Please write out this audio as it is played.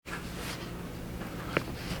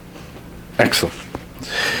Excellent.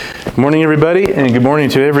 Good morning, everybody, and good morning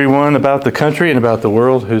to everyone about the country and about the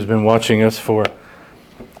world who's been watching us for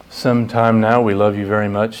some time now. We love you very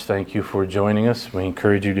much. Thank you for joining us. We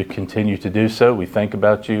encourage you to continue to do so. We think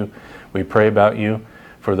about you. We pray about you.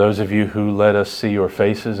 For those of you who let us see your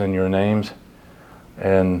faces and your names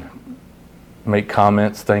and make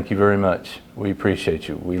comments, thank you very much. We appreciate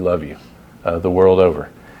you. We love you the world over,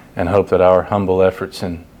 and hope that our humble efforts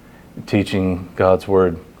in teaching God's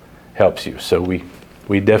Word helps you. So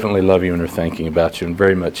we definitely love you and are thinking about you and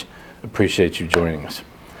very much appreciate you joining us.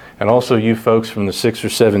 And also you folks from the 6 or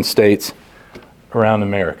 7 states around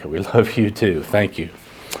America. We love you too. Thank you.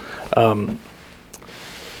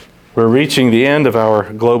 We're reaching the end of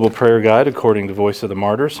our global prayer guide according to Voice of the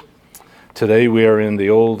Martyrs. Today we are in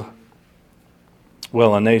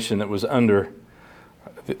a nation that was under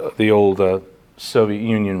the old Soviet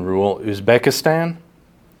Union rule, Uzbekistan.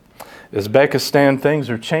 Uzbekistan, things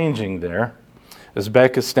are changing there.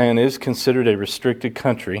 Uzbekistan is considered a restricted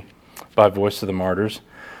country by Voice of the Martyrs.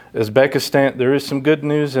 Uzbekistan, there is some good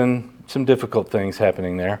news and some difficult things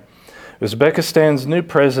happening there. Uzbekistan's new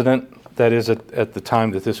president, that is at the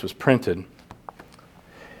time that this was printed,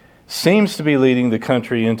 seems to be leading the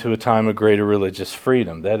country into a time of greater religious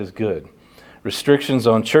freedom. That is good. Restrictions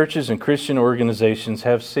on churches and Christian organizations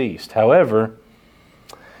have ceased. However,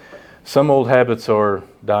 some old habits are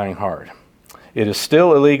dying hard. It is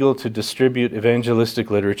still illegal to distribute evangelistic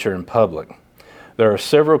literature in public. There are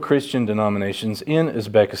several Christian denominations in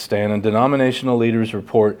Uzbekistan, and denominational leaders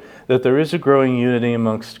report that there is a growing unity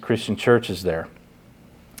amongst Christian churches there.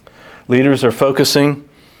 Leaders are focusing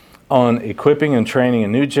on equipping and training a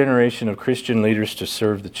new generation of Christian leaders to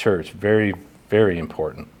serve the church. Very, very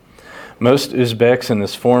important. Most Uzbeks in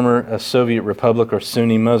this former Soviet republic are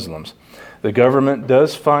Sunni Muslims. The government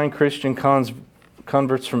does find Christian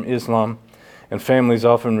converts from Islam, and families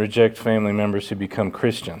often reject family members who become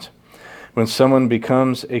Christians. When someone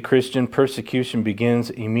becomes a Christian, persecution begins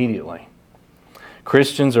immediately.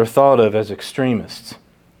 Christians are thought of as extremists.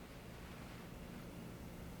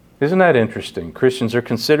 Isn't that interesting? Christians are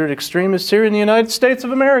considered extremists here in the United States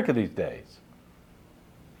of America these days.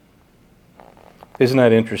 Isn't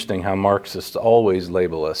that interesting how Marxists always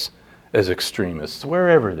label us as extremists,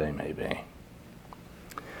 wherever they may be?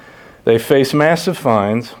 They face massive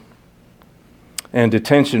fines and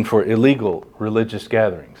detention for illegal religious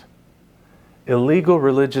gatherings. Illegal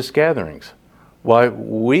religious gatherings. Why,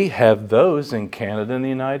 we have those in Canada and the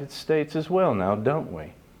United States as well now, don't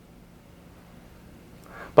we?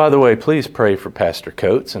 By the way, please pray for Pastor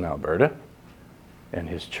Coates in Alberta and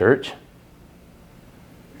his church.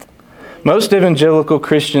 Most evangelical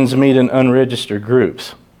Christians meet in unregistered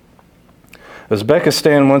groups.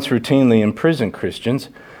 Uzbekistan once routinely imprisoned Christians,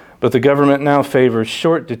 but the government now favors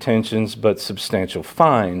short detentions but substantial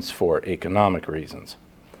fines for economic reasons.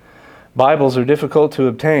 Bibles are difficult to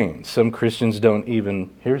obtain. Some Christians don't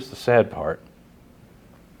even, here's the sad part,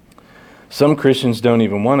 some Christians don't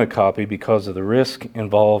even want a copy because of the risk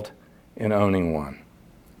involved in owning one.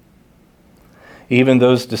 Even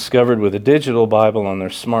those discovered with a digital Bible on their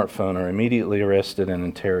smartphone are immediately arrested and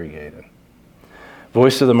interrogated.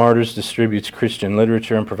 Voice of the Martyrs distributes Christian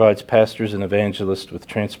literature and provides pastors and evangelists with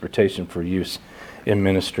transportation for use in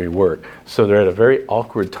ministry work. So they're at a very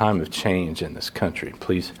awkward time of change in this country.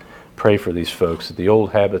 Please pray for these folks that the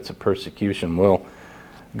old habits of persecution will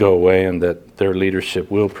go away and that their leadership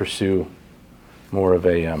will pursue more of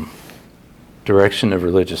a direction of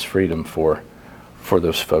religious freedom for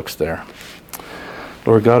those folks there.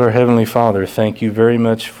 Lord God, our Heavenly Father, thank you very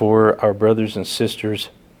much for our brothers and sisters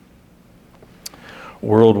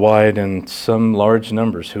worldwide and some large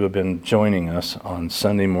numbers who have been joining us on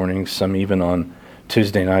Sunday mornings, some even on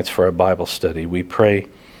Tuesday nights for our Bible study. We pray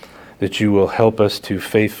that you will help us to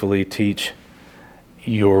faithfully teach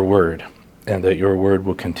your word, and that your word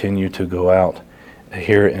will continue to go out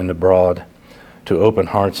here and abroad to open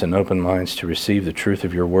hearts and open minds to receive the truth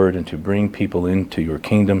of your word and to bring people into your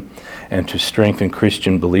kingdom and to strengthen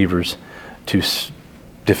Christian believers to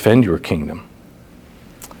defend your kingdom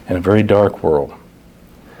in a very dark world.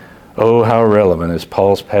 Oh, how relevant is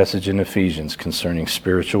Paul's passage in Ephesians concerning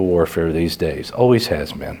spiritual warfare these days. Always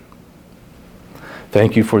has been.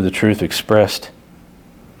 Thank you for the truth expressed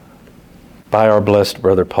by our blessed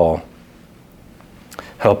brother Paul.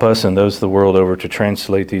 Help us and those the world over to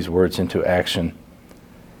translate these words into action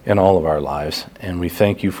in all of our lives. And we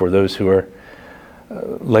thank you for those who are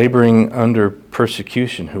laboring under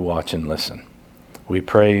persecution who watch and listen. We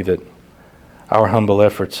pray that our humble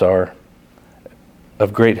efforts are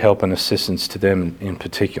of great help and assistance to them in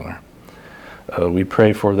particular. We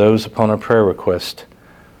pray for those upon our prayer request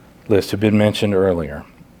list who have been mentioned earlier.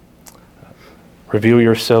 Reveal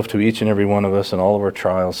yourself to each and every one of us in all of our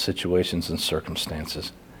trials, situations, and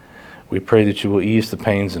circumstances. We pray that you will ease the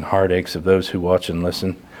pains and heartaches of those who watch and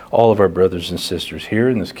listen, all of our brothers and sisters here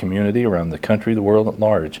in this community, around the country, the world at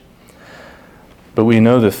large. But we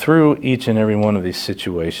know that through each and every one of these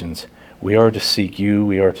situations, we are to seek you,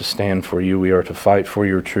 we are to stand for you, we are to fight for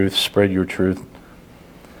your truth, spread your truth.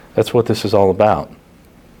 That's what this is all about.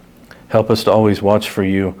 Help us to always watch for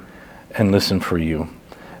you and listen for you.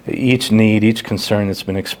 Each need, each concern that's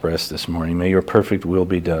been expressed this morning, may your perfect will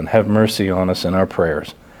be done. Have mercy on us in our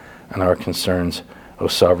prayers and our concerns, O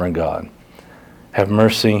sovereign God. Have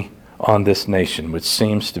mercy on this nation, which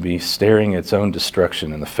seems to be staring its own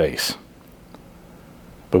destruction in the face.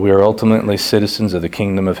 But we are ultimately citizens of the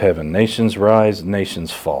kingdom of heaven. Nations rise,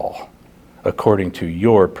 nations fall, according to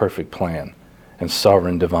your perfect plan and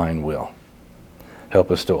sovereign divine will. Help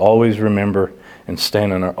us to always remember and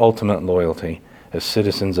stand on our ultimate loyalty as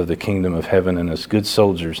citizens of the kingdom of heaven and as good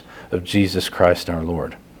soldiers of Jesus Christ our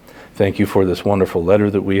Lord. Thank you for this wonderful letter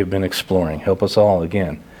that we have been exploring. Help us all,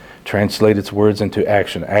 again, translate its words into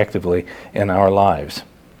action actively in our lives.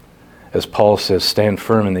 As Paul says, stand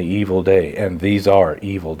firm in the evil day, and these are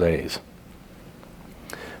evil days.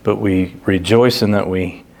 But we rejoice in that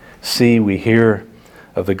we see, we hear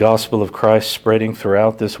of the gospel of Christ spreading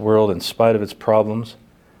throughout this world in spite of its problems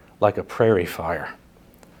like a prairie fire.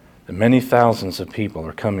 And many thousands of people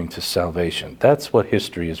are coming to salvation. That's what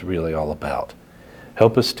history is really all about.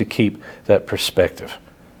 Help us to keep that perspective,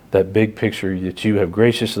 that big picture that you have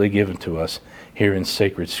graciously given to us here in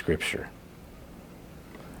sacred Scripture.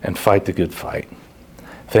 And fight the good fight.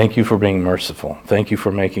 Thank you for being merciful. Thank you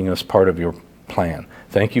for making us part of your plan.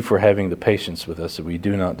 Thank you for having the patience with us that we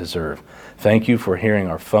do not deserve. Thank you for hearing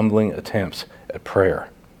our fumbling attempts at prayer.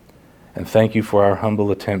 And thank you for our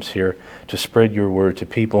humble attempts here to spread your word to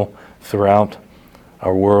people throughout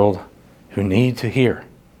our world who need to hear.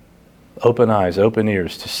 Open eyes, open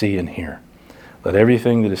ears to see and hear. Let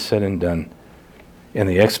everything that is said and done in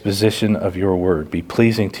the exposition of your word be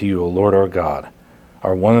pleasing to you, O Lord our God,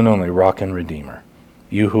 our one and only rock and redeemer.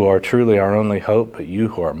 You who are truly our only hope, but you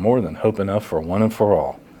who are more than hope enough for one and for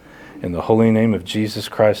all. In the holy name of Jesus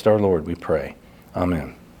Christ our Lord we pray.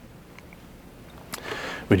 Amen.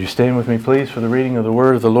 Would you stand with me, please, for the reading of the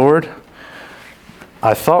word of the Lord?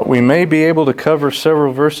 I thought we may be able to cover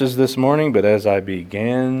several verses this morning, but as I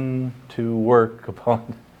began to work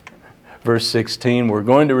upon verse 16, we're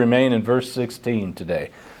going to remain in verse 16 today,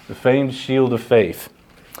 the famed shield of faith.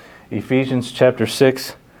 Ephesians chapter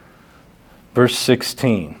 6, verse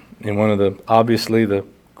 16, in one of the, obviously, the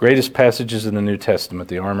greatest passages in the New Testament,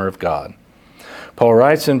 the armor of God. Paul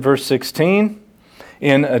writes in verse 16,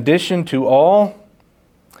 in addition to all,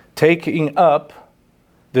 taking up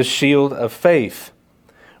the shield of faith,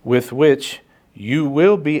 with which you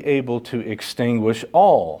will be able to extinguish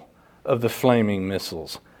all of the flaming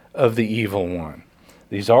missiles of the evil one.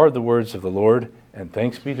 These are the words of the Lord, and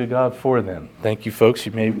thanks be to God for them. Thank you, folks.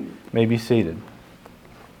 You may be seated.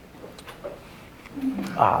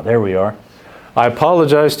 There we are. I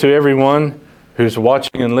apologize to everyone who's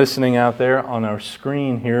watching and listening out there on our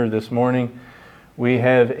screen here this morning. We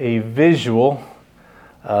have a visual.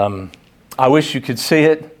 I wish you could see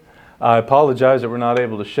it. I apologize that we're not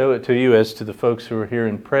able to show it to you as to the folks who are here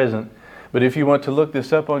and present. But if you want to look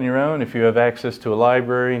this up on your own, if you have access to a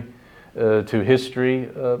library, to history,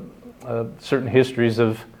 certain histories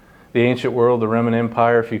of the ancient world, the Roman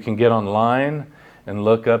Empire, if you can get online and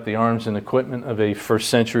look up the arms and equipment of a first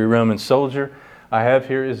century Roman soldier, I have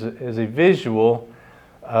here as a visual.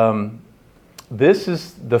 This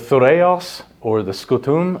is the Thureos, or the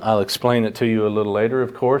Scutum. I'll explain it to you a little later,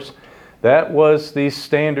 of course. That was the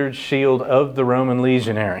standard shield of the Roman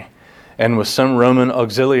legionary, and with some Roman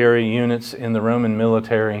auxiliary units in the Roman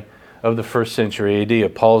military of the first century AD,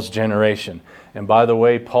 of Paul's generation. And by the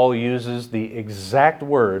way, Paul uses the exact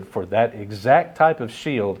word for that exact type of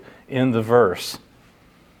shield in the verse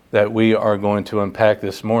that we are going to unpack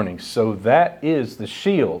this morning. So that is the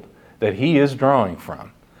shield that he is drawing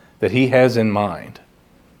from, that he has in mind.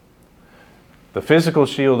 The physical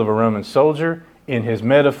shield of a Roman soldier, in his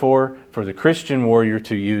metaphor for the Christian warrior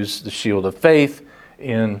to use the shield of faith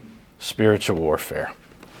in spiritual warfare.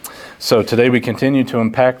 So today we continue to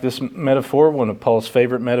unpack this metaphor, one of Paul's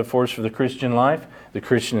favorite metaphors for the Christian life. The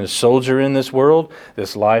Christian is soldier in this world.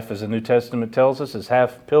 This life, as the New Testament tells us, is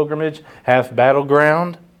half pilgrimage, half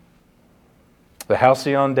battleground. The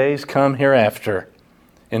halcyon days come hereafter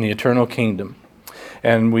in the eternal kingdom.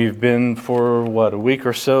 And we've been for, a week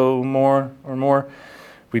or so more,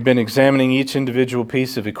 we've been examining each individual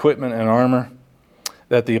piece of equipment and armor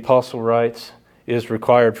that the apostle writes is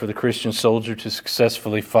required for the Christian soldier to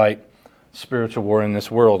successfully fight spiritual war in this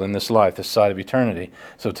world, in this life, this side of eternity.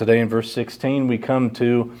 So today in verse 16, we come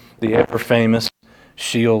to the ever-famous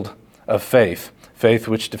shield of faith. Faith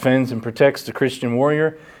which defends and protects the Christian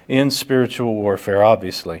warrior in spiritual warfare,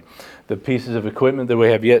 obviously. The pieces of equipment that we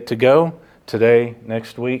have yet to go, today,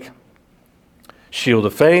 next week, shield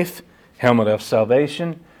of faith, helmet of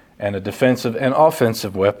salvation, and a defensive and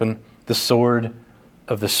offensive weapon, the sword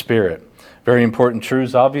of the Spirit. Very important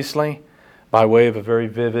truths, obviously, by way of a very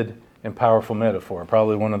vivid and powerful metaphor.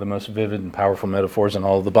 Probably one of the most vivid and powerful metaphors in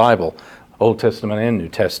all of the Bible, Old Testament and New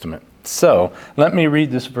Testament. So, let me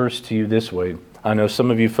read this verse to you this way. I know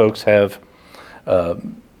some of you folks have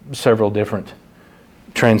several different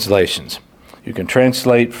translations. You can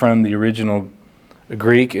translate from the original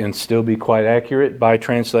Greek and still be quite accurate by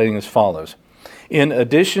translating as follows. In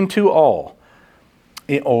addition to all,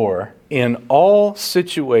 or in all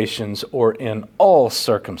situations or in all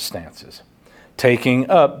circumstances, taking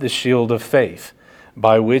up the shield of faith,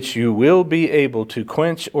 by which you will be able to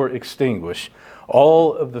quench or extinguish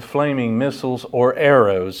all of the flaming missiles or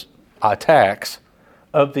arrows, attacks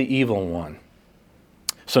of the evil one.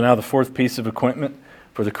 So now the fourth piece of equipment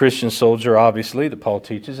for the Christian soldier, obviously, that Paul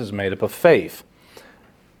teaches, is made up of faith.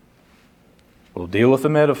 We'll deal with the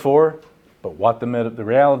metaphor, but what the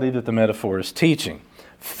reality that the metaphor is teaching.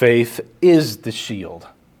 Faith is the shield.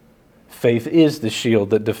 Faith is the shield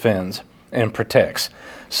that defends and protects.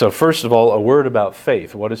 So first of all, a word about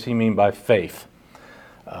faith. What does he mean by faith?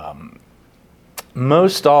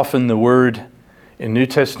 Most often the word in New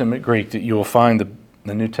Testament Greek that you will find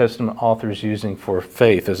the New Testament authors using for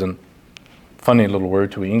faith is a funny little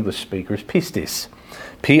word to English speakers, pistis.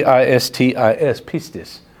 P-I-S-T-I-S,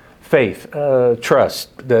 pistis. Faith,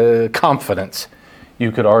 trust, the confidence,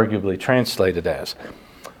 you could arguably translate it as.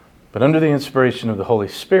 But under the inspiration of the Holy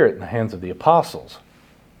Spirit in the hands of the apostles,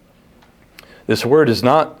 this word is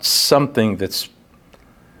not something that's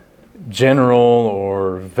general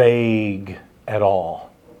or vague at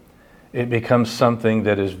all. It becomes something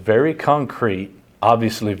that is very concrete,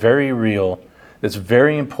 obviously very real, that's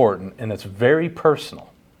very important, and it's very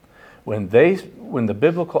personal. When the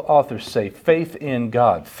biblical authors say faith in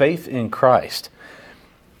God, faith in Christ,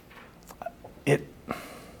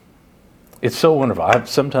 it's so wonderful.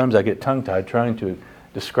 Sometimes I get tongue-tied trying to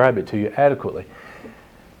describe it to you adequately.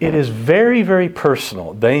 It is very, very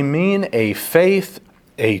personal. They mean a faith,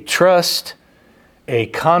 a trust, a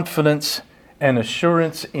confidence, an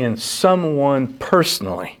assurance in someone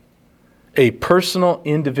personally, a personal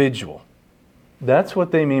individual. That's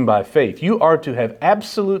what they mean by faith. You are to have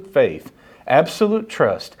absolute faith, absolute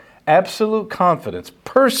trust, absolute confidence,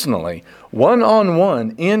 personally,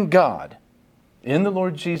 one-on-one in God, in the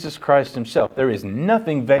Lord Jesus Christ Himself. There is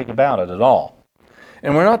nothing vague about it at all.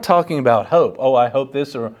 And we're not talking about hope. Oh, I hope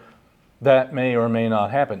this or that may or may not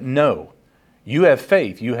happen. No. You have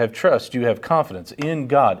faith, you have trust, you have confidence in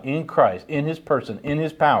God, in Christ, in His person, in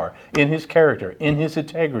His power, in His character, in His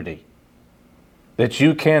integrity. That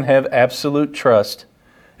you can have absolute trust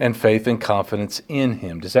and faith and confidence in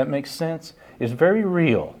Him. Does that make sense? It's very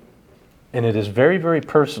real. And it is very, very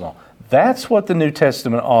personal. That's what the New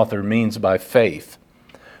Testament author means by faith.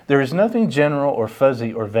 There is nothing general or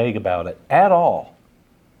fuzzy or vague about it at all.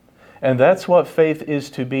 And that's what faith is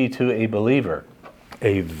to be to a believer.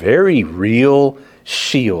 A very real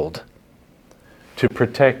shield to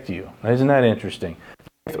protect you. Isn't that interesting?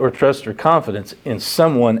 Faith or trust or confidence in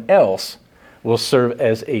someone else will serve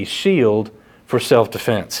as a shield for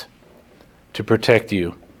self-defense, to protect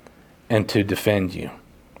you and to defend you.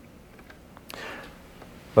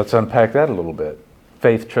 Let's unpack that a little bit.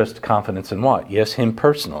 Faith, trust, confidence in what? Yes, Him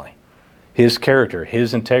personally. His character,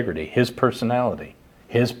 His integrity, His personality,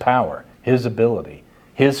 His power, His ability,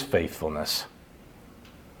 His faithfulness,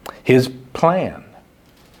 His plan.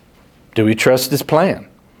 Do we trust His plan?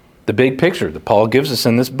 The big picture that Paul gives us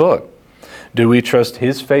in this book. Do we trust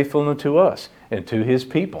His faithfulness to us and to His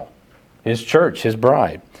people, His church, His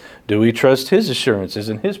bride? Do we trust His assurances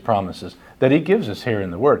and His promises that He gives us here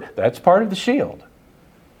in the Word? That's part of the shield.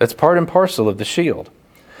 That's part and parcel of the shield.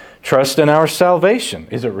 Trust in our salvation.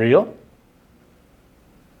 Is it real?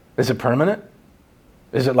 Is it permanent?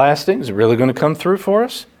 Is it lasting? Is it really going to come through for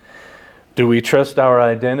us? Do we trust our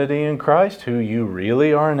identity in Christ, who you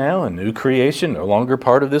really are now, a new creation, no longer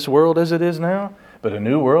part of this world as it is now, but a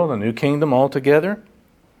new world, a new kingdom altogether?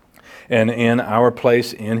 And in our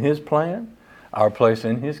place in His plan, our place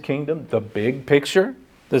in His kingdom, the big picture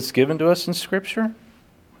that's given to us in Scripture?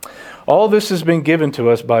 All this has been given to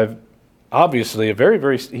us by, obviously,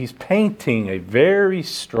 he's painting a very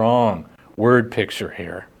strong word picture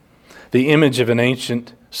here. The image of an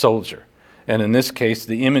ancient soldier. and in this case,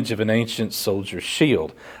 the image of an ancient soldier's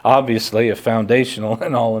shield. Obviously, a foundational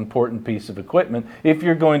and all-important piece of equipment if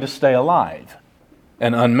you're going to stay alive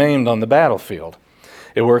and unmaimed on the battlefield.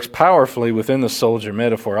 It works powerfully within the soldier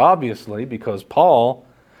metaphor, obviously, because Paul,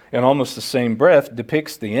 in almost the same breath,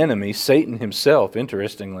 depicts the enemy, Satan himself,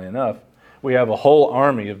 interestingly enough. We have a whole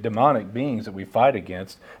army of demonic beings that we fight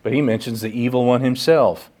against, but he mentions the evil one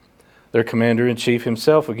himself, their commander-in-chief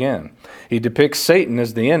himself again. He depicts Satan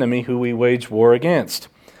as the enemy who we wage war against,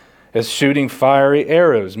 as shooting fiery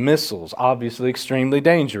arrows, missiles, obviously extremely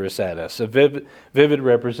dangerous at us, a vivid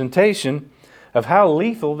representation of how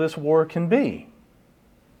lethal this war can be.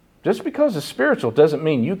 Just because it's spiritual doesn't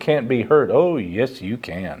mean you can't be hurt. Oh, yes, you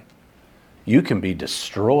can. You can be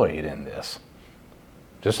destroyed in this.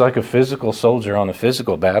 Just like a physical soldier on a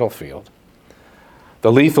physical battlefield.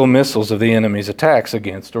 The lethal missiles of the enemy's attacks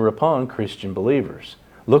against or upon Christian believers.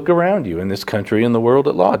 Look around you in this country and the world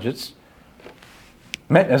at large. It's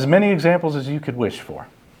as many examples as you could wish for.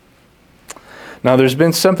 Now, there's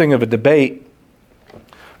been something of a debate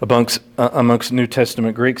amongst New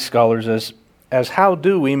Testament Greek scholars as how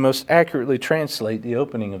do we most accurately translate the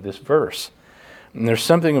opening of this verse. And there's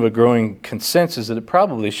something of a growing consensus that it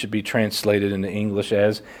probably should be translated into English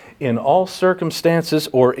as, in all circumstances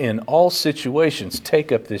or in all situations,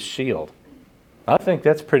 take up this shield. I think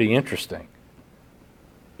that's pretty interesting.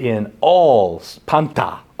 In all,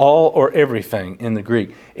 panta, all or everything in the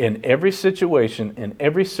Greek, in every situation, in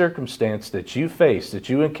every circumstance that you face, that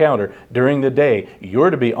you encounter during the day, you're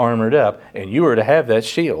to be armored up and you are to have that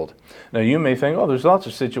shield. Now you may think, oh, there's lots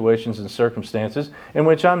of situations and circumstances in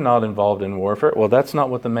which I'm not involved in warfare. Well, that's not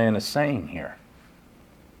what the man is saying here.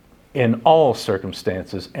 In all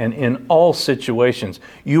circumstances and in all situations,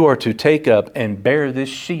 you are to take up and bear this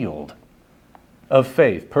shield of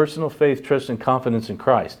faith, personal faith, trust, and confidence in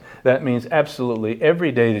Christ. That means absolutely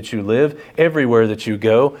every day that you live, everywhere that you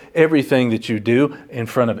go, everything that you do, in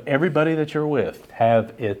front of everybody that you're with,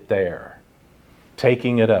 have it there.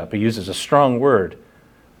 Taking it up. He uses a strong word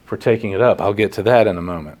for taking it up. I'll get to that in a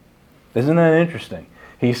moment. Isn't that interesting?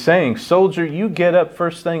 He's saying, soldier, you get up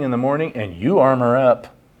first thing in the morning and you armor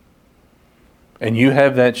up. And you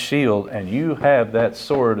have that shield and you have that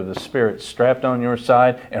sword of the Spirit strapped on your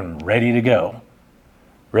side and ready to go.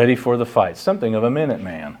 Ready for the fight. Something of a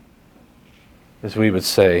Minuteman, as we would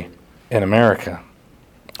say in America.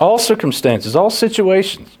 All circumstances, all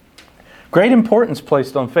situations. Great importance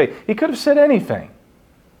placed on faith. He could have said anything.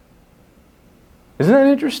 Isn't that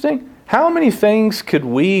interesting? How many things could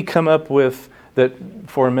we come up with that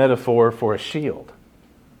for a metaphor for a shield?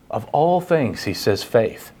 Of all things, he says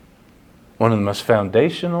faith. One of the most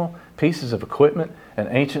foundational pieces of equipment an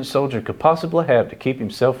ancient soldier could possibly have to keep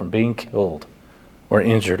himself from being killed or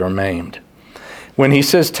injured or maimed. When he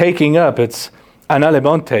says taking up, it's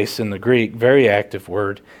analebontes in the Greek, very active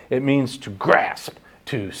word. It means to grasp,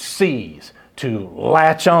 to seize, to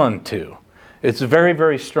latch on to. It's a very,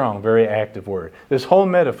 very strong, very active word. This whole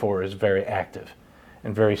metaphor is very active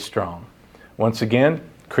and very strong. Once again,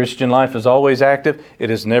 Christian life is always active. It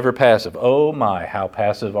is never passive. Oh my, how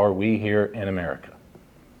passive are we here in America.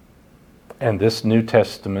 And this New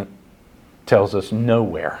Testament tells us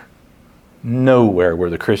nowhere where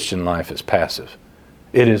the Christian life is passive.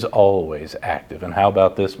 It is always active. And how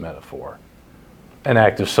about this metaphor? An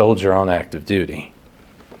active soldier on active duty.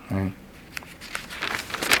 Right?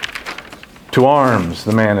 To arms,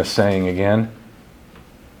 the man is saying again.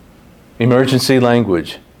 Emergency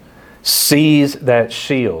language. Seize that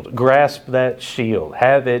shield. Grasp that shield.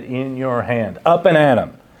 Have it in your hand. Up and at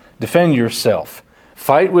 'em. Defend yourself.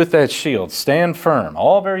 Fight with that shield. Stand firm.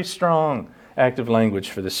 All very strong active language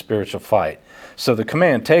for the spiritual fight. So the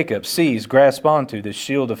command, take up, seize, grasp onto this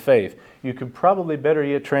shield of faith. You could probably better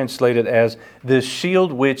yet translate it as this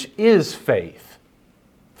shield which is faith.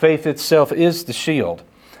 Faith itself is the shield.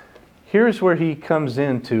 Here's where he comes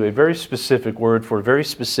into a very specific word for a very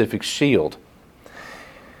specific shield.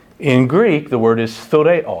 In Greek, the word is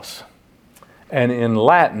thoreos. And in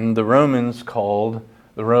Latin, the Romans called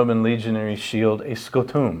the Roman legionary shield a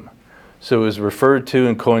scutum. So it was referred to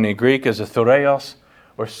in Koine Greek as a thoreos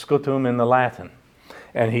or scutum in the Latin.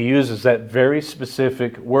 And he uses that very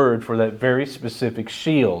specific word for that very specific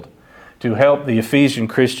shield to help the Ephesian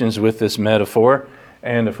Christians with this metaphor.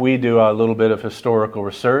 And if we do a little bit of historical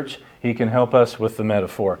research, he can help us with the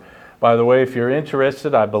metaphor. By the way, if you're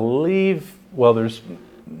interested, I believe, well, there's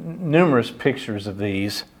numerous pictures of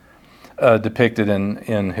these depicted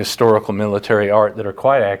in historical military art that are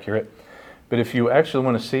quite accurate. But if you actually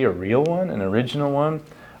want to see a real one, an original one,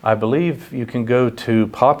 I believe you can go to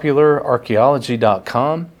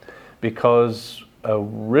populararchaeology.com, because a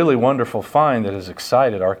really wonderful find that has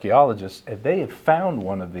excited archaeologists. They have found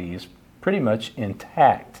one of these pretty much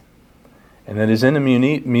intact, and that is in a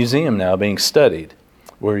museum now being studied,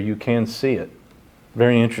 where you can see it.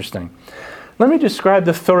 Very interesting. Let me describe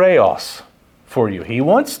the Thureos for you. He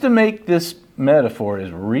wants to make this metaphor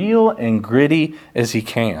as real and gritty as he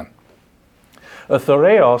can. A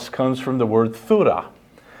Thureos comes from the word thura,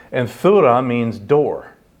 and thura means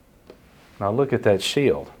door. Now look at that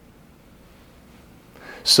shield.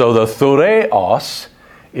 So the Thureos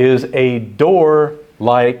is a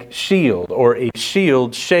door-like shield, or a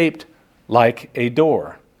shield shaped like a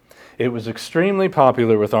door. It was extremely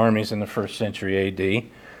popular with armies in the 1st century AD.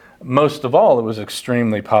 Most of all, it was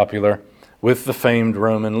extremely popular with the famed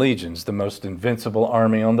Roman legions, the most invincible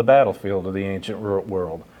army on the battlefield of the ancient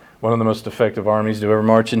world. One of the most effective armies to ever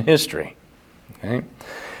march in history. Okay?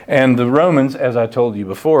 And the Romans, as I told you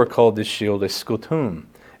before, called this shield a scutum,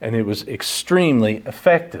 and it was extremely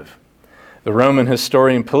effective. The Roman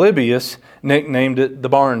historian Polybius nicknamed it the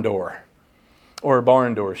barn door, or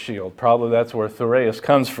barn door shield. Probably that's where Thureos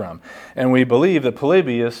comes from. And we believe that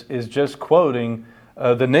Polybius is just quoting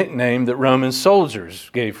the nickname that Roman soldiers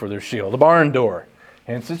gave for their shield, the barn door.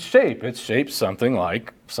 Hence its shape. It's shaped something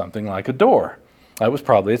like a door. That was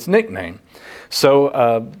probably its nickname.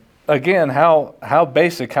 So again, how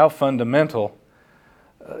basic, how fundamental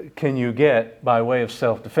can you get by way of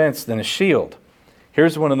self-defense than a shield?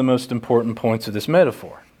 Here's one of the most important points of this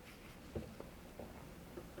metaphor.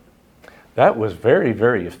 That was very,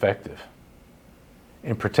 very effective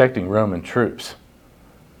in protecting Roman troops.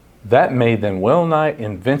 That made them well nigh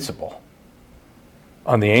invincible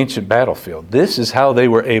on the ancient battlefield. This is how they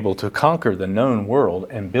were able to conquer the known world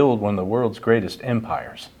and build one of the world's greatest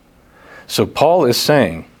empires. So Paul is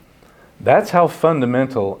saying that's how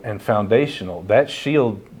fundamental and foundational that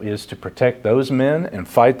shield is to protect those men and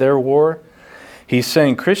fight their war. He's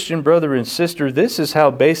saying, Christian brother and sister, this is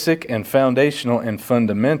how basic and foundational and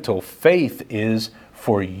fundamental faith is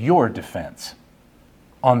for your defense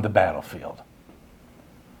on the battlefield.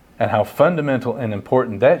 And how fundamental and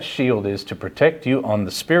important that shield is to protect you on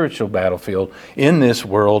the spiritual battlefield in this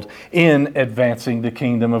world in advancing the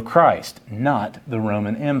kingdom of Christ, not the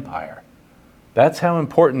Roman Empire. That's how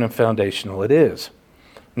important and foundational it is.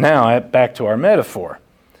 Now, back to our metaphor.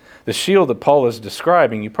 The shield that Paul is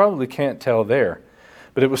describing, you probably can't tell there,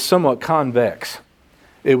 but it was somewhat convex.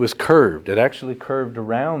 It was curved. It actually curved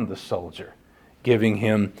around the soldier, giving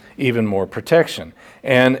him even more protection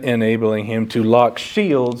and enabling him to lock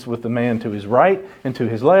shields with the man to his right and to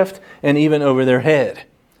his left and even over their head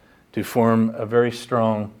to form a very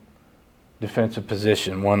strong defensive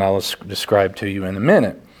position, one I'll describe to you in a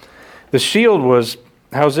minute. The shield was,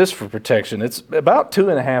 how's this for protection? It's about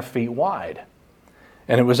 2.5 feet wide,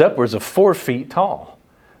 and it was upwards of 4 feet tall.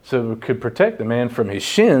 So it could protect the man from his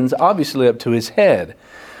shins, obviously up to his head.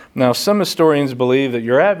 Now, some historians believe that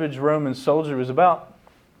your average Roman soldier was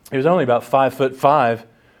only about 5'5"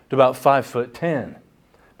 to about 5'10",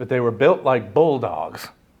 but they were built like bulldogs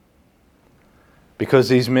because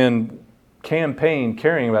these men campaigned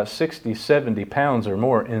carrying about 60, 70 pounds or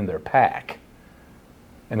more in their pack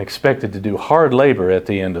and expected to do hard labor at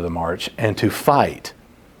the end of the march and to fight.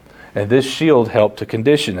 And this shield helped to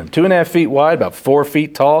condition them. 2.5 feet wide, about 4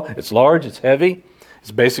 feet tall. It's large, it's heavy.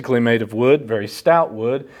 It's basically made of wood, very stout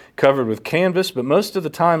wood, covered with canvas, but most of the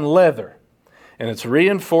time leather. And it's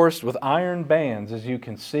reinforced with iron bands, as you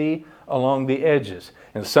can see along the edges.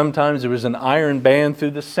 And sometimes there was an iron band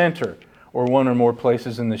through the center or one or more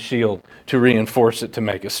places in the shield to reinforce it to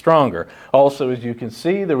make it stronger. Also, as you can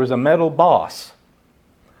see, there was a metal boss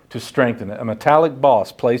to strengthen it, a metallic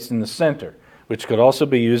boss placed in the center, which could also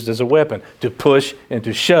be used as a weapon to push and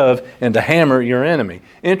to shove and to hammer your enemy.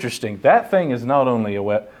 Interesting, that thing is not only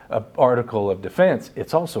an article of defense,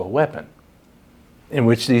 it's also a weapon in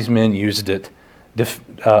which these men used it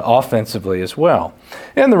offensively as well.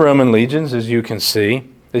 And the Roman legions, as you can see,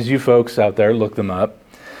 as you folks out there look them up,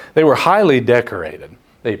 they were highly decorated.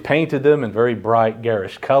 They painted them in very bright,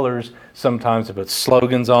 garish colors. Sometimes they put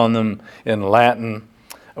slogans on them in Latin,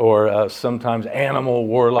 or sometimes animal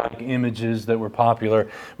warlike images that were popular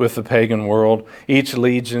with the pagan world. Each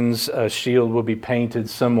legion's shield will be painted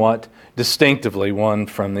somewhat distinctively one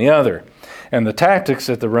from the other. And the tactics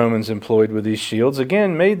that the Romans employed with these shields,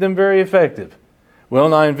 again, made them very effective. Well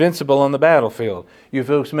nigh invincible on the battlefield. You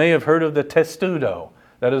folks may have heard of the testudo.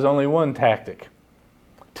 That is only one tactic.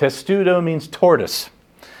 Testudo means tortoise.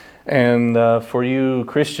 And for you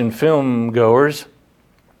Christian film goers,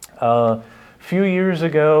 few years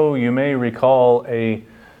ago, you may recall a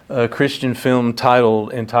Christian film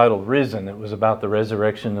entitled Risen. It was about the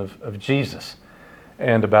resurrection of Jesus.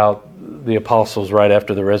 and about the apostles right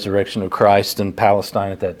after the resurrection of Christ in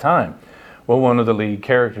Palestine at that time. Well, one of the lead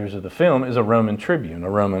characters of the film is a Roman tribune, a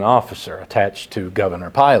Roman officer attached to Governor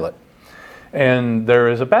Pilate. And there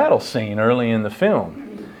is a battle scene early in the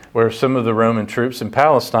film where some of the Roman troops in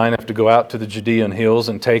Palestine have to go out to the Judean hills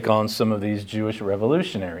and take on some of these Jewish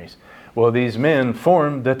revolutionaries. Well, these men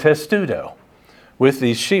formed the testudo with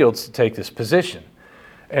these shields to take this position.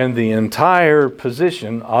 And the entire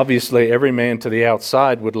position, obviously every man to the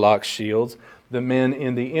outside would lock shields. The men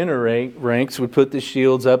in the inner ranks would put the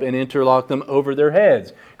shields up and interlock them over their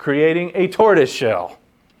heads, creating a tortoise shell,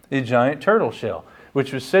 a giant turtle shell,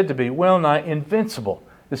 which was said to be well nigh invincible,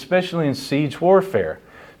 especially in siege warfare.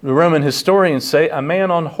 The Roman historians say a man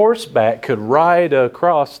on horseback could ride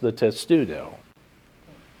across the testudo.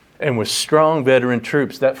 And with strong veteran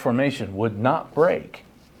troops, that formation would not break.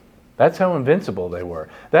 That's how invincible they were.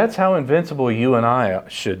 That's how invincible you and I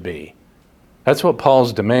should be. That's what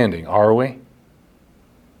Paul's demanding, are we?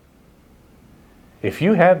 If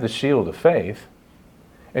you have the shield of faith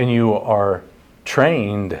and you are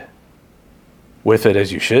trained with it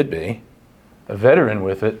as you should be, a veteran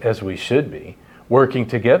with it as we should be, working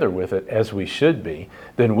together with it as we should be,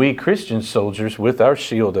 then we Christian soldiers with our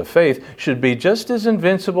shield of faith should be just as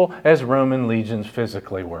invincible as Roman legions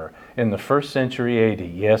physically were in the 1st century AD.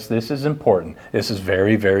 Yes, this is important. This is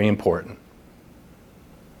very, very important.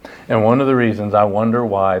 And one of the reasons I wonder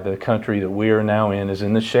why the country that we are now in is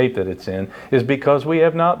in the shape that it's in is because we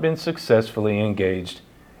have not been successfully engaged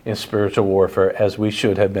in spiritual warfare as we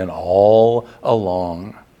should have been all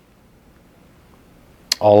along.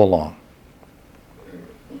 All along.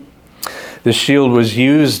 The shield was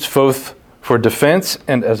used both for defense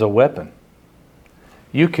and as a weapon.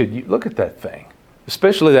 You look at that thing,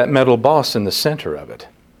 especially that metal boss in the center of it.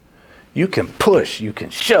 You can push, you can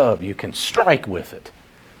shove, you can strike with it.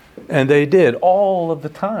 And they did all of the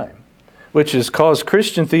time, which has caused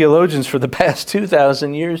Christian theologians for the past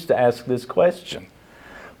 2,000 years to ask this question.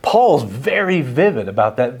 Paul's very vivid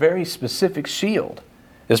about that very specific shield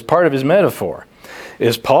as part of his metaphor.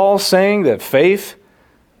 Is Paul saying that faith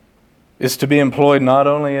is to be employed not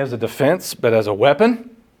only as a defense, but as a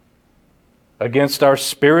weapon against our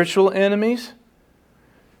spiritual enemies?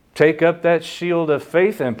 Take up that shield of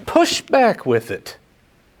faith and push back with it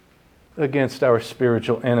against our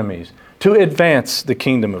spiritual enemies to advance the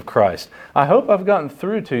kingdom of Christ. I hope I've gotten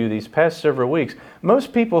through to you these past several weeks.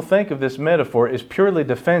 Most people think of this metaphor as purely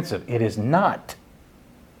defensive. It is not.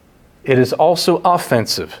 It is also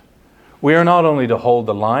offensive. We are not only to hold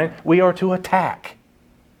the line, we are to attack.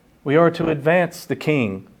 We are to advance the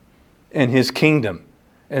King and His kingdom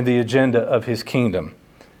and the agenda of His kingdom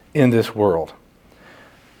in this world.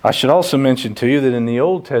 I should also mention to you that in the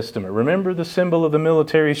Old Testament, remember the symbol of the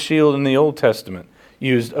military shield in the Old Testament,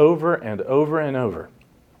 used over and over and over.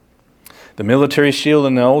 The military shield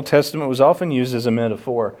in the Old Testament was often used as a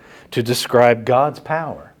metaphor to describe God's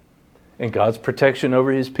power and God's protection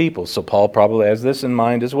over His people. So Paul probably has this in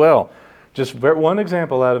mind as well. Just one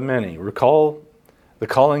example out of many. Recall the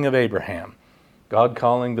calling of Abraham. God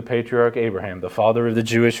calling the patriarch Abraham, the father of the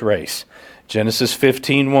Jewish race. Genesis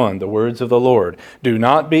 15:1, the words of the Lord. Do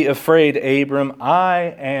not be afraid, Abram.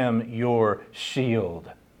 I am your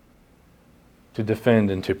shield to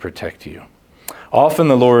defend and to protect you. Often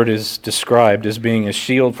the Lord is described as being a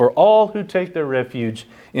shield for all who take their refuge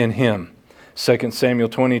in Him. 2 Samuel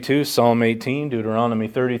 22, Psalm 18, Deuteronomy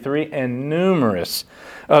 33, and numerous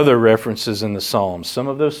other references in the Psalms. Some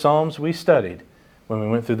of those Psalms we studied when we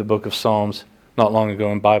went through the book of Psalms not long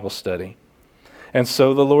ago in Bible study. And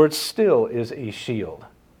so the Lord still is a shield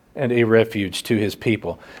and a refuge to His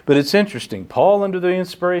people. But it's interesting. Paul, under the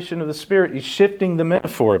inspiration of the Spirit, is shifting the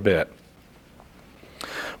metaphor a bit.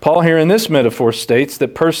 Paul here in this metaphor states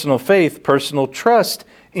that personal faith, personal trust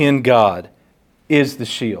in God is the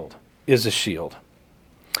shield, is a shield.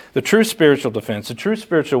 The true spiritual defense, the true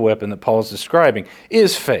spiritual weapon that Paul is describing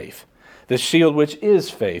is faith. The shield which is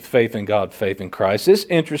faith, faith in God, faith in Christ. This,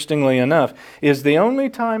 interestingly enough, is the only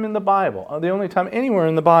time in the Bible, the only time anywhere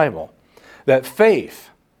in the Bible, that faith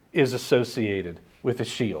is associated with a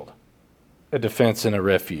shield, a defense and a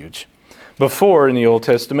refuge. Before, in the Old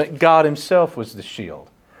Testament, God Himself was the shield.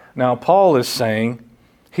 Now, Paul is saying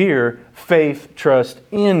here, faith, trust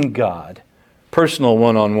in God, personal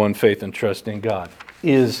one-on-one faith and trust in God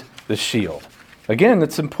is the shield. Again,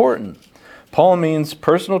 it's important. Paul means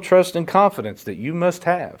personal trust and confidence that you must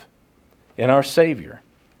have in our Savior,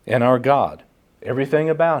 in our God, everything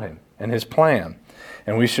about Him and His plan.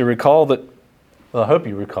 And we should recall that, well, I hope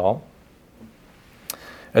you recall,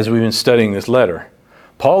 as we've been studying this letter,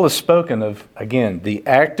 Paul has spoken of, again, the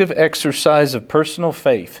active exercise of personal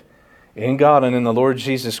faith in God and in the Lord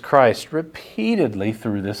Jesus Christ repeatedly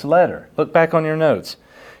through this letter. Look back on your notes.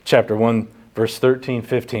 Chapter 1, verse 13,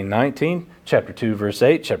 15, 19. Chapter 2, verse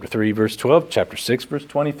 8. Chapter 3, verse 12. Chapter 6, verse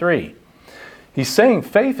 23. He's saying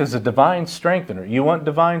faith is a divine strengthener. You want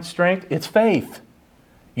divine strength? It's faith.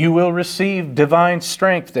 You will receive divine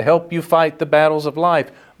strength to help you fight the battles of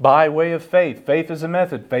life by way of faith. Faith is a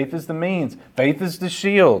method. Faith is the means. Faith is the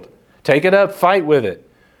shield. Take it up. Fight with it.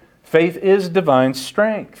 Faith is divine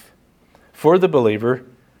strength for the believer,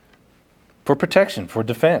 for protection, for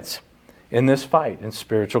defense in this fight, in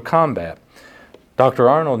spiritual combat. Dr.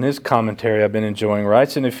 Arnold, in his commentary I've been enjoying,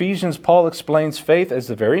 writes, in Ephesians, Paul explains faith as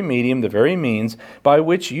the very medium, the very means by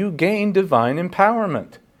which you gain divine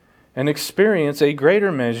empowerment and experience a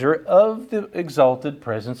greater measure of the exalted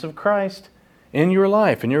presence of Christ in your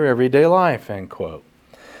life, in your everyday life, end quote.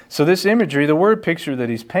 So this imagery, the word picture that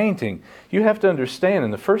he's painting, you have to understand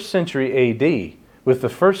in the first century A.D., with the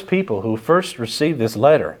first people who first received this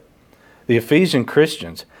letter, the Ephesian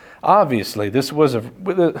Christians, obviously this would have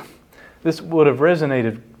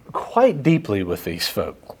resonated quite deeply with these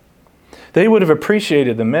folk. They would have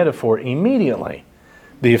appreciated the metaphor immediately,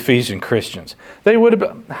 the Ephesian Christians. They would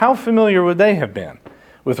have, how familiar would they have been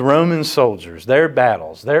with Roman soldiers, their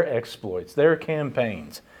battles, their exploits, their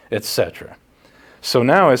campaigns, etc.? So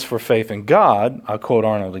now as for faith in God, I'll quote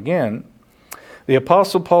Arnold again, the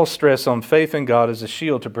Apostle Paul's stress on faith in God as a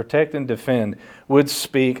shield to protect and defend would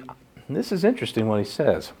speak, this is interesting what he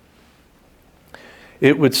says,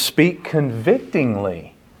 it would speak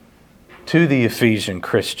convictingly to the Ephesian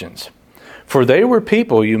Christians. For they were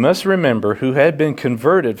people, you must remember, who had been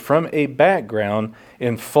converted from a background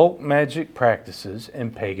in folk magic practices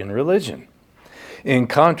and pagan religion. In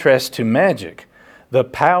contrast to magic, the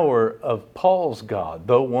power of Paul's God,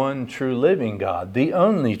 the one true living God, the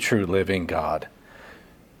only true living God,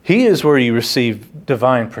 He is where you receive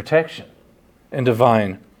divine protection and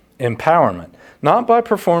divine empowerment. Not by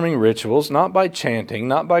performing rituals, not by chanting,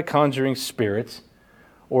 not by conjuring spirits,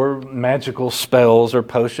 or magical spells or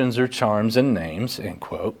potions or charms and names, end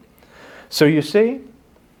quote. So you see,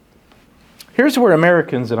 here's where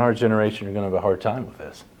Americans in our generation are going to have a hard time with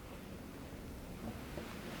this.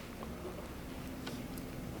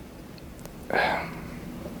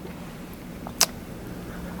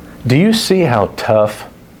 Do you see how tough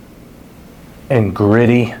and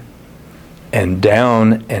gritty and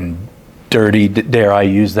down and dirty, dare I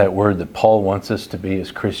use that word, that Paul wants us to be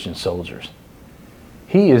as Christian soldiers?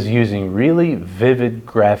 He is using really vivid,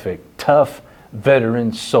 graphic, tough,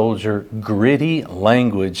 veteran soldier, gritty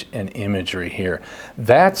language and imagery here.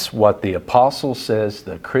 That's what the apostle says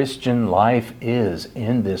the Christian life is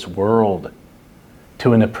in this world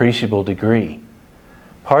to an appreciable degree.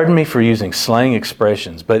 Pardon me for using slang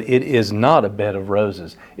expressions, but it is not a bed of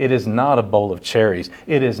roses. It is not a bowl of cherries.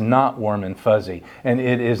 It is not warm and fuzzy. And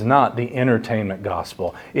it is not the entertainment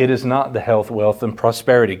gospel. It is not the health, wealth, and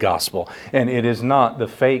prosperity gospel. And it is not the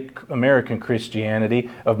fake American Christianity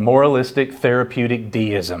of moralistic, therapeutic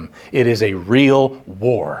deism. It is a real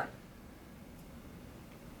war.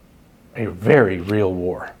 A very real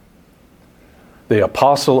war. The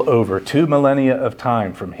apostle, over 2 millennia of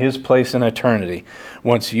time from his place in eternity,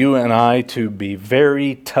 wants you and I to be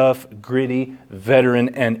very tough, gritty, veteran,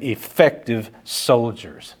 and effective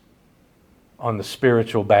soldiers on the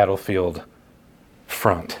spiritual battlefield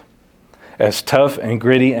front. As tough and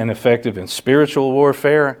gritty and effective in spiritual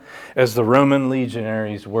warfare as the Roman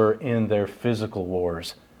legionaries were in their physical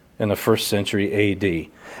wars in the first century A.D.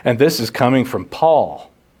 And this is coming from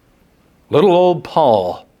Paul, little old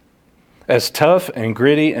Paul, as tough and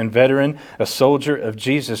gritty and veteran a soldier of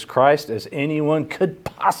Jesus Christ as anyone could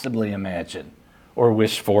possibly imagine or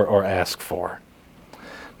wish for or ask for.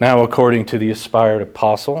 Now, according to the inspired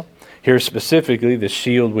apostle, here specifically, the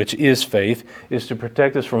shield, which is faith, is to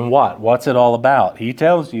protect us from what? What's it all about? He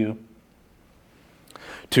tells you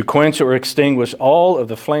to quench or extinguish all of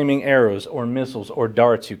the flaming arrows or missiles or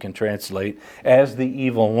darts, you can translate, as the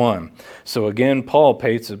evil one. So again, Paul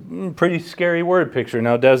paints a pretty scary word picture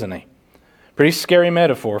now, doesn't he? Pretty scary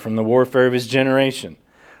metaphor from the warfare of his generation.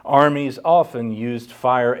 Armies often used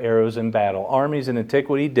fire arrows in battle. Armies in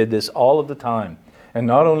antiquity did this all of the time. And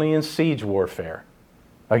not only in siege warfare,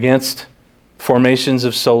 against formations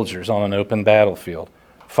of soldiers on an open battlefield.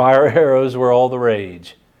 Fire arrows were all the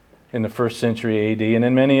rage in the first century A.D. and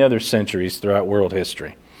in many other centuries throughout world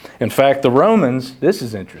history. In fact, the Romans, this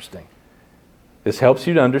is interesting. This helps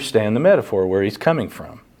you to understand the metaphor where he's coming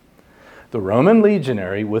from. The Roman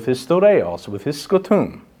legionary with his thoreos, with his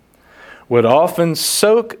scotum, would often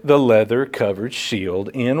soak the leather-covered shield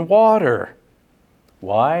in water.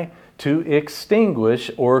 Why? to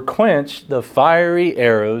extinguish or quench the fiery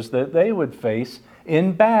arrows that they would face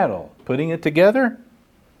in battle. Putting it together?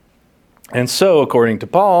 And so, according to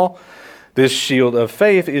Paul, this shield of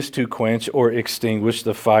faith is to quench or extinguish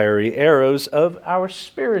the fiery arrows of our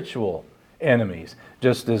spiritual enemies.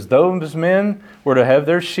 Just as those men were to have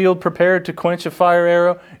their shield prepared to quench a fire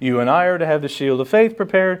arrow, you and I are to have the shield of faith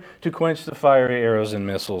prepared to quench the fiery arrows and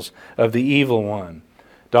missiles of the evil one.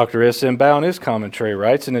 Dr. S.M. Bow in his commentary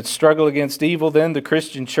writes, in its struggle against evil, then, the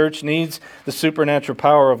Christian church needs the supernatural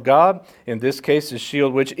power of God, in this case, a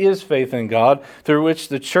shield which is faith in God, through which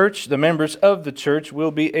the church, the members of the church,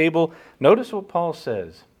 will be able, notice what Paul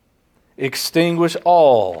says, extinguish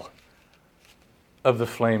all of the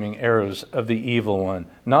flaming arrows of the evil one.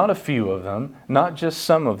 Not a few of them, not just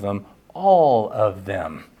some of them, all of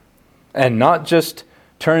them. And not just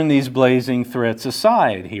turn these blazing threats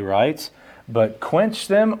aside, he writes, but quench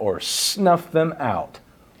them or snuff them out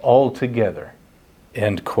altogether.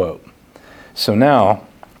 End quote. So now,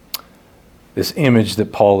 this image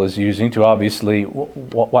that Paul is using to obviously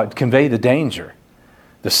convey the danger,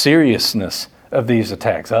 the seriousness of these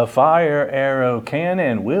attacks. A fire arrow can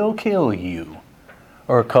and will kill you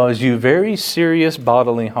or cause you very serious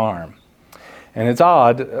bodily harm. And it's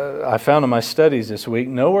odd, I found in my studies this week,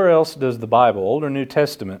 nowhere else does the Bible, Old or New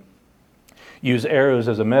Testament, use arrows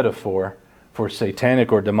as a metaphor for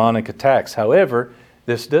satanic or demonic attacks. However,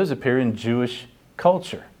 this does appear in Jewish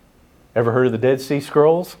culture. Ever heard of the Dead Sea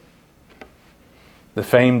Scrolls? The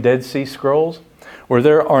famed Dead Sea Scrolls? Where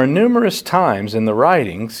there are numerous times in the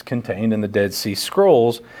writings contained in the Dead Sea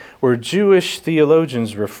Scrolls where Jewish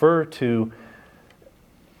theologians refer to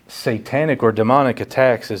satanic or demonic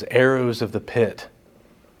attacks as arrows of the pit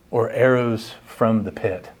or arrows from the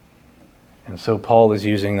pit. And so Paul is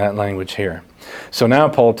using that language here. So now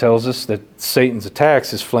Paul tells us that Satan's attacks,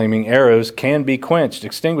 his flaming arrows, can be quenched,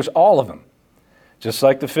 extinguished, all of them. Just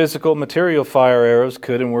like the physical material fire arrows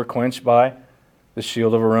could and were quenched by the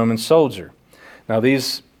shield of a Roman soldier. Now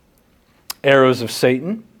these arrows of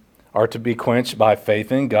Satan are to be quenched by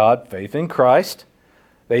faith in God, faith in Christ.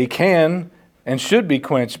 They can and should be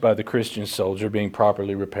quenched by the Christian soldier being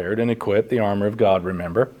properly repaired and equipped, the armor of God,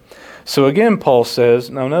 remember. So again, Paul says,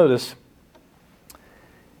 now notice,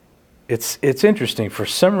 it's interesting. For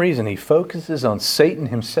some reason, he focuses on Satan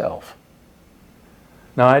himself.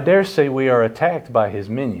 Now, I dare say we are attacked by his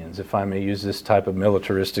minions, if I may use this type of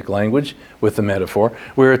militaristic language with the metaphor.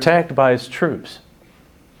 We're attacked by his troops.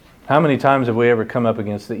 How many times have we ever come up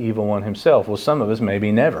against the evil one himself? Well, some of us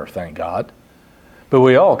maybe never, thank God. But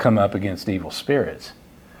we all come up against evil spirits.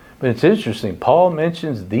 But it's interesting. Paul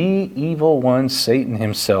mentions the evil one, Satan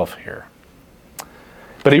himself, here.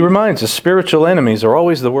 But he reminds us spiritual enemies are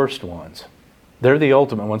always the worst ones. They're the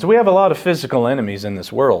ultimate ones. We have a lot of physical enemies in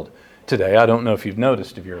this world today. I don't know if you've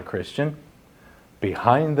noticed if you're a Christian.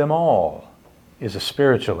 Behind them all is a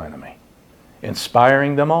spiritual enemy.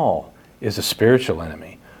 Inspiring them all is a spiritual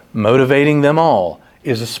enemy. Motivating them all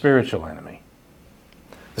is a spiritual enemy.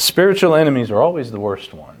 The spiritual enemies are always the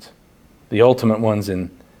worst ones. The ultimate ones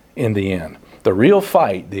in the end. The real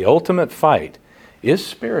fight, the ultimate fight, is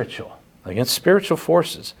spiritual. Against spiritual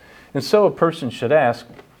forces. And so a person should ask,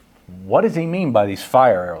 what does he mean by these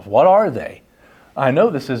fire arrows? What are they? I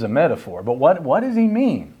know this is a metaphor, but what does he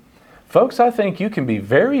mean? Folks, I think you can be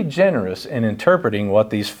very generous in interpreting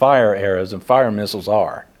what these fire arrows and fire missiles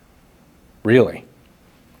are. Really.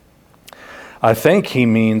 I think he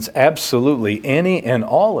means absolutely any and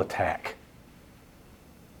all attack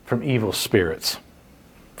from evil spirits,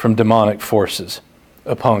 from demonic forces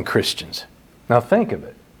upon Christians. Now think of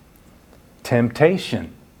it.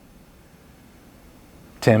 Temptation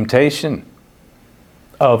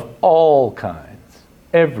of all kinds,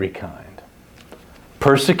 every kind.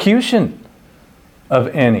 Persecution of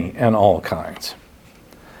any and all kinds.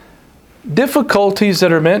 Difficulties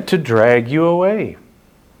that are meant to drag you away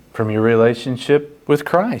from your relationship with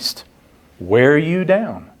Christ, wear you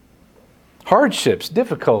down. Hardships,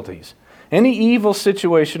 difficulties, any evil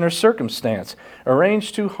situation or circumstance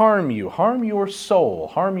arranged to harm you, harm your soul,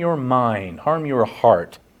 harm your mind, harm your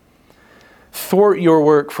heart, thwart your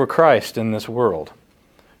work for Christ in this world,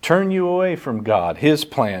 turn you away from God, His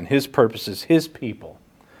plan, His purposes, His people,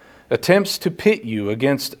 attempts to pit you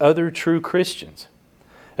against other true Christians,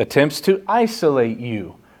 attempts to isolate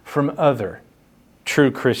you from other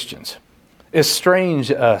true Christians, estrange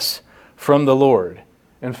us from the Lord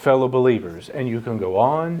and fellow believers. And you can go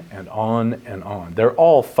on and on and on. They're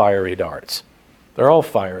all fiery darts. They're all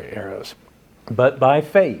fiery arrows. But by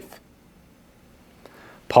faith,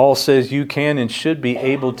 Paul says you can and should be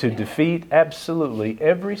able to defeat absolutely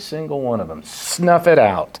every single one of them. Snuff it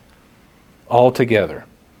out altogether.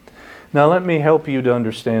 Now let me help you to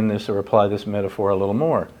understand this or apply this metaphor a little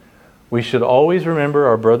more. We should always remember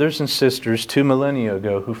our brothers and sisters 2 millennia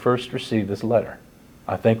ago who first received this letter.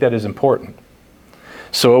 I think that is important.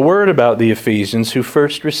 So a word about the Ephesians who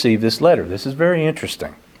first received this letter. This is very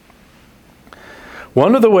interesting.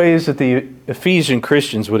 One of the ways that the Ephesian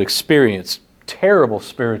Christians would experience terrible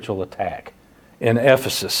spiritual attack in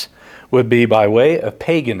Ephesus would be by way of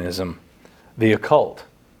paganism, the occult.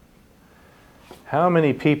 How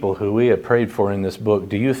many people who we have prayed for in this book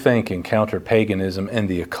do you think encounter paganism and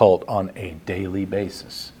the occult on a daily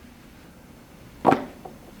basis?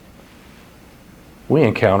 We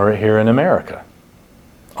encounter it here in America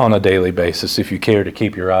on a daily basis, if you care to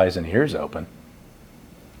keep your eyes and ears open.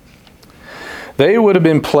 They would have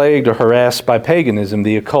been plagued or harassed by paganism,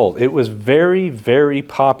 the occult. It was very, very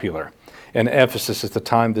popular in Ephesus at the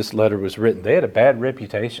time this letter was written. They had a bad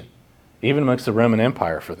reputation, even amongst the Roman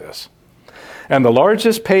Empire, for this. And the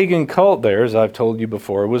largest pagan cult there, as I've told you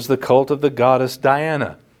before, was the cult of the goddess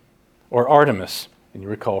Diana, or Artemis, and you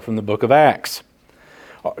recall from the book of Acts.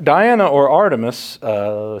 Diana, or Artemis,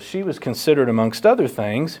 she was considered, amongst other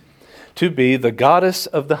things, to be the goddess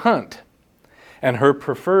of the hunt. And her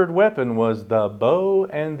preferred weapon was the bow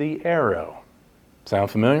and the arrow. Sound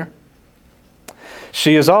familiar?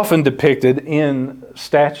 She is often depicted in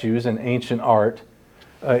statues and ancient art,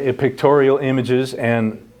 in pictorial images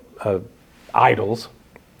and idols.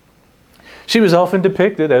 She was often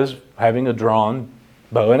depicted as having a drawn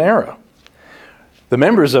bow and arrow. The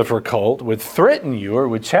members of her cult would threaten you or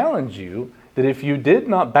would challenge you that if you did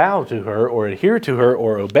not bow to her or adhere to her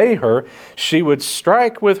or obey her, she would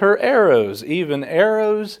strike with her arrows, even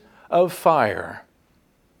arrows of fire.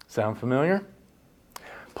 Sound familiar?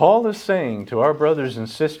 Paul is saying to our brothers and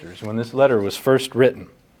sisters when this letter was first written,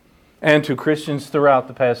 and to Christians throughout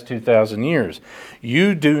the past 2,000 years,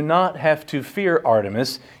 you do not have to fear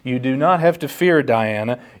Artemis, you do not have to fear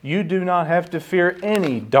Diana, you do not have to fear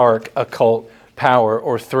any dark occult power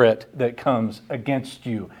or threat that comes against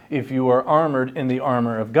you if you are armored in the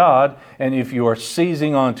armor of God and if you are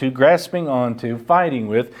seizing onto, grasping onto, fighting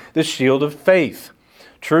with the shield of faith.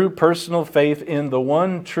 True personal faith in the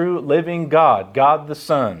one true living God, God the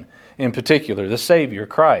Son, in particular, the Savior,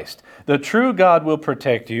 Christ. The true God will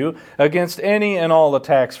protect you against any and all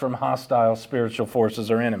attacks from hostile spiritual forces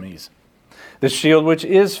or enemies. The shield which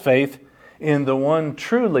is faith in the one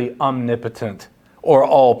truly omnipotent or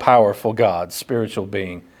all-powerful God, spiritual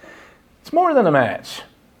being. It's more than a match.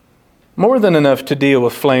 More than enough to deal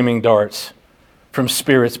with flaming darts from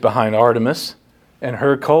spirits behind Artemis and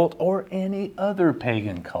her cult or any other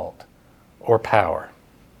pagan cult or power.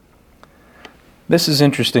 This is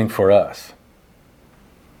interesting for us.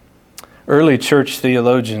 Early church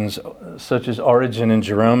theologians such as Origen and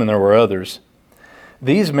Jerome, and there were others,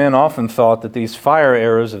 these men often thought that these fire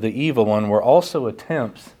arrows of the evil one were also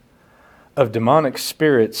attempts of demonic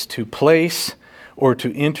spirits to place or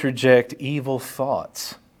to interject evil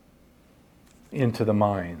thoughts into the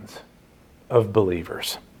minds of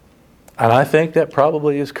believers. And I think that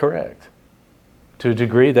probably is correct. To a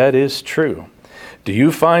degree, that is true. Do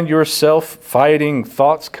you find yourself fighting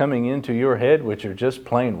thoughts coming into your head which are just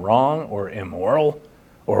plain wrong or immoral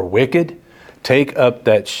or wicked? Take up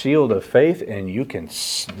that shield of faith and you can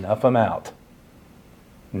snuff them out.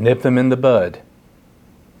 Nip them in the bud.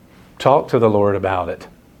 Talk to the Lord about it.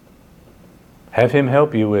 Have Him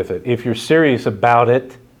help you with it. If you're serious about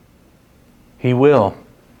it, He will.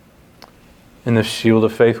 And the shield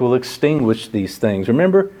of faith will extinguish these things.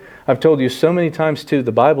 Remember, I've told you so many times too,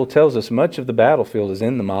 the Bible tells us much of the battlefield is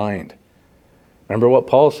in the mind. Remember what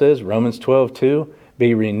Paul says, Romans 12:2,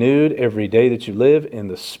 be renewed every day that you live in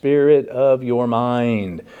the spirit of your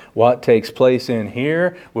mind. What takes place in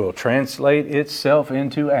here will translate itself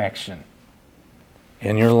into action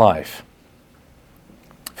in your life.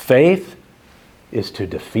 Faith is to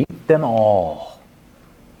defeat them all.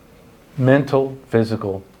 Mental,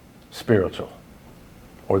 physical, spiritual.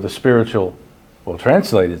 Or the spiritual will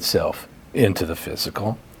translate itself into the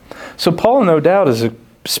physical. So Paul, no doubt, is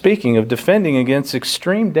speaking of defending against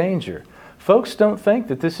extreme danger. Folks don't think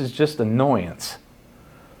that this is just annoyance.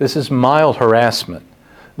 This is mild harassment.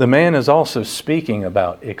 The man is also speaking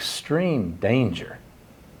about extreme danger.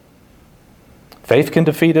 Faith can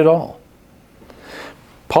defeat it all.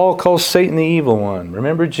 Paul calls Satan the evil one.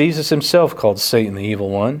 Remember, Jesus himself called Satan the evil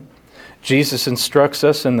one. Jesus instructs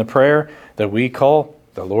us in the prayer that we call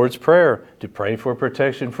the Lord's Prayer to pray for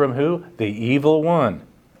protection from who? The evil one.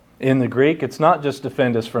 In the Greek, it's not just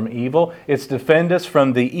defend us from evil, it's defend us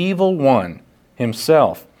from the evil one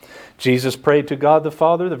himself. Jesus prayed to God the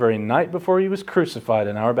Father the very night before He was crucified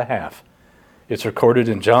in our behalf. It's recorded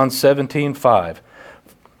in John 17:5.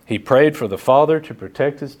 He prayed for the Father to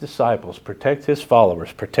protect his disciples, protect his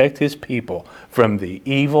followers, protect his people from the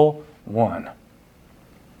evil one.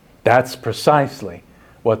 That's precisely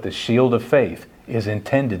what the shield of faith is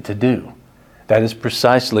intended to do. That is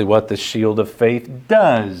precisely what the shield of faith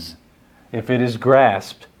does if it is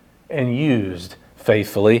grasped and used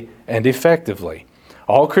faithfully and effectively.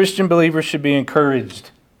 All Christian believers should be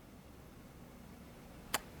encouraged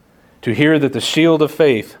to hear that the shield of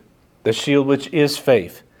faith, the shield which is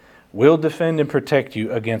faith, will defend and protect you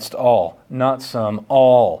against all, not some,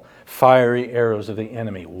 all fiery arrows of the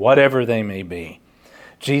enemy, whatever they may be.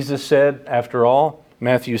 Jesus said, after all,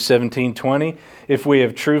 Matthew 17:20, if we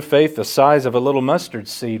have true faith the size of a little mustard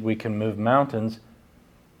seed, we can move mountains.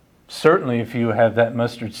 Certainly, if you have that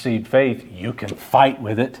mustard seed faith, you can fight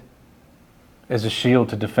with it as a shield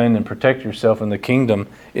to defend and protect yourself in the kingdom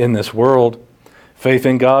in this world. Faith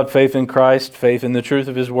in God, faith in Christ, faith in the truth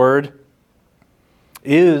of His Word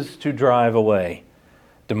is to drive away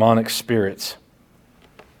demonic spirits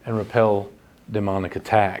and repel demonic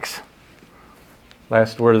attacks.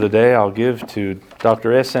 Last word of the day I'll give to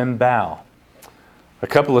Dr. S.M. Bao. A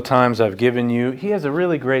couple of times I've given you, he has a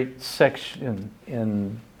really great section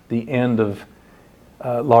in the end of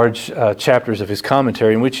large chapters of his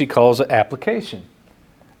commentary in which he calls it application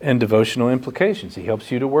and devotional implications. He helps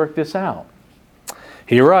you to work this out.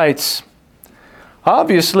 He writes,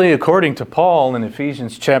 obviously, according to Paul in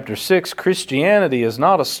Ephesians chapter 6, Christianity is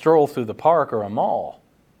not a stroll through the park or a mall.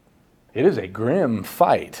 It is a grim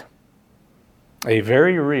fight. A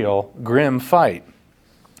very real, grim fight.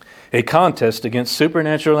 A contest against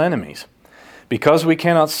supernatural enemies. Because we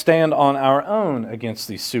cannot stand on our own against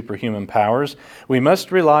these superhuman powers, we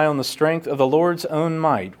must rely on the strength of the Lord's own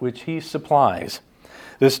might, which He supplies.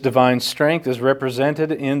 This divine strength is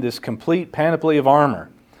represented in this complete panoply of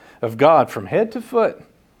armor of God from head to foot.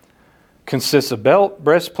 Consists of belt,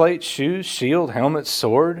 breastplate, shoes, shield, helmet,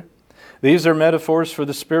 sword. These are metaphors for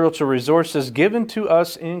the spiritual resources given to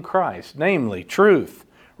us in Christ, namely truth,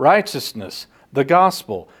 righteousness, the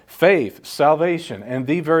gospel, faith, salvation, and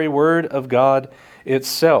the very word of God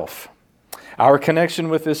itself. Our connection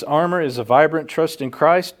with this armor is a vibrant trust in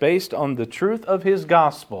Christ based on the truth of His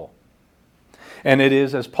gospel. And it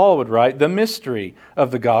is, as Paul would write, the mystery of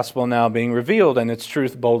the gospel now being revealed and its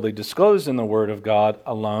truth boldly disclosed in the word of God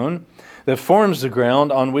alone that forms the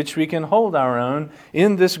ground on which we can hold our own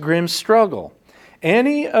in this grim struggle.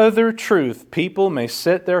 Any other truth people may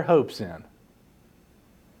set their hopes in.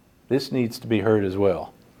 This needs to be heard as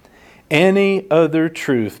well. Any other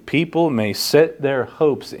truth people may set their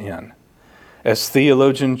hopes in, as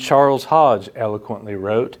theologian Charles Hodge eloquently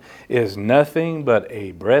wrote, is nothing but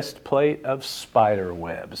a breastplate of spider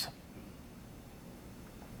webs.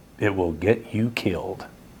 It will get you killed.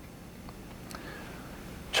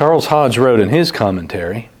 Charles Hodge wrote in his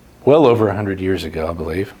commentary, well over 100 years ago, I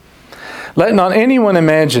believe, let not anyone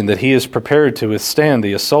imagine that he is prepared to withstand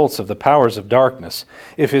the assaults of the powers of darkness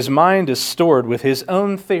if his mind is stored with his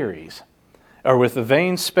own theories or with the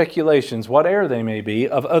vain speculations, whate'er they may be,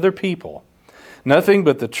 of other people. Nothing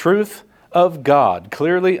but the truth of God,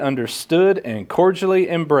 clearly understood and cordially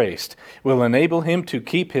embraced, will enable him to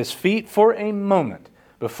keep his feet for a moment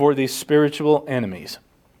before these spiritual enemies.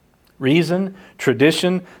 Reason,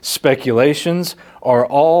 tradition, speculations are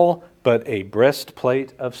all but a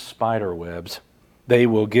breastplate of spider webs. They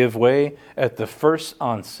will give way at the first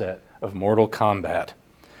onset of mortal combat.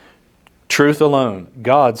 Truth alone,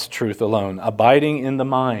 God's truth alone, abiding in the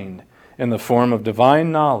mind in the form of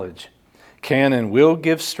divine knowledge, can and will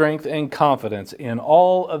give strength and confidence in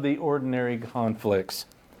all of the ordinary conflicts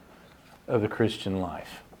of the Christian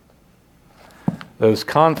life. Those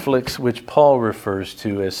conflicts which Paul refers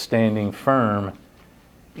to as standing firm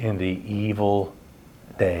in the evil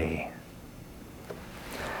day.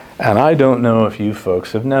 And I don't know if you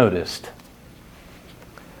folks have noticed,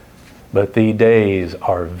 but the days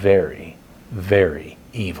are very, very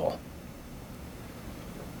evil.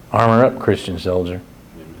 Armor up, Christian soldier.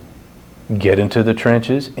 Get into the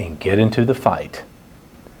trenches and get into the fight.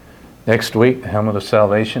 Next week, the helmet of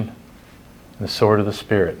salvation, the sword of the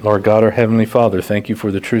Spirit. Lord God, our Heavenly Father, thank you for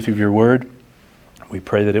the truth of your word. We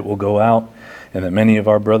pray that it will go out and that many of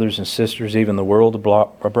our brothers and sisters, even the world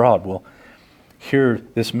abroad, will hear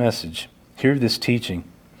this message, hear this teaching,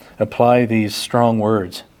 apply these strong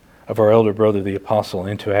words of our elder brother, the apostle,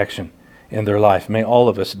 into action in their life. May all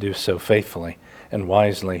of us do so faithfully and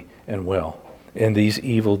wisely and well in these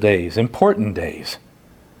evil days, important days,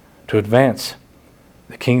 to advance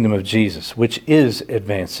the kingdom of Jesus, which is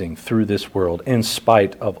advancing through this world in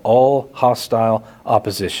spite of all hostile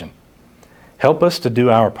opposition. Help us to do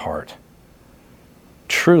our part,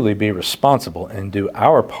 truly be responsible and do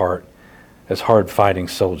our part as hard-fighting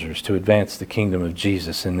soldiers to advance the kingdom of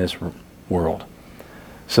Jesus in this world,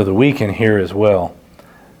 so that we can hear as well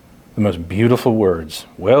the most beautiful words,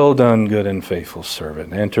 "Well done, good and faithful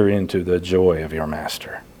servant. Enter into the joy of your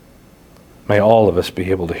master." May all of us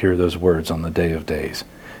be able to hear those words on the day of days.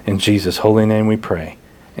 In Jesus' holy name we pray.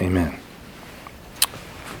 Amen.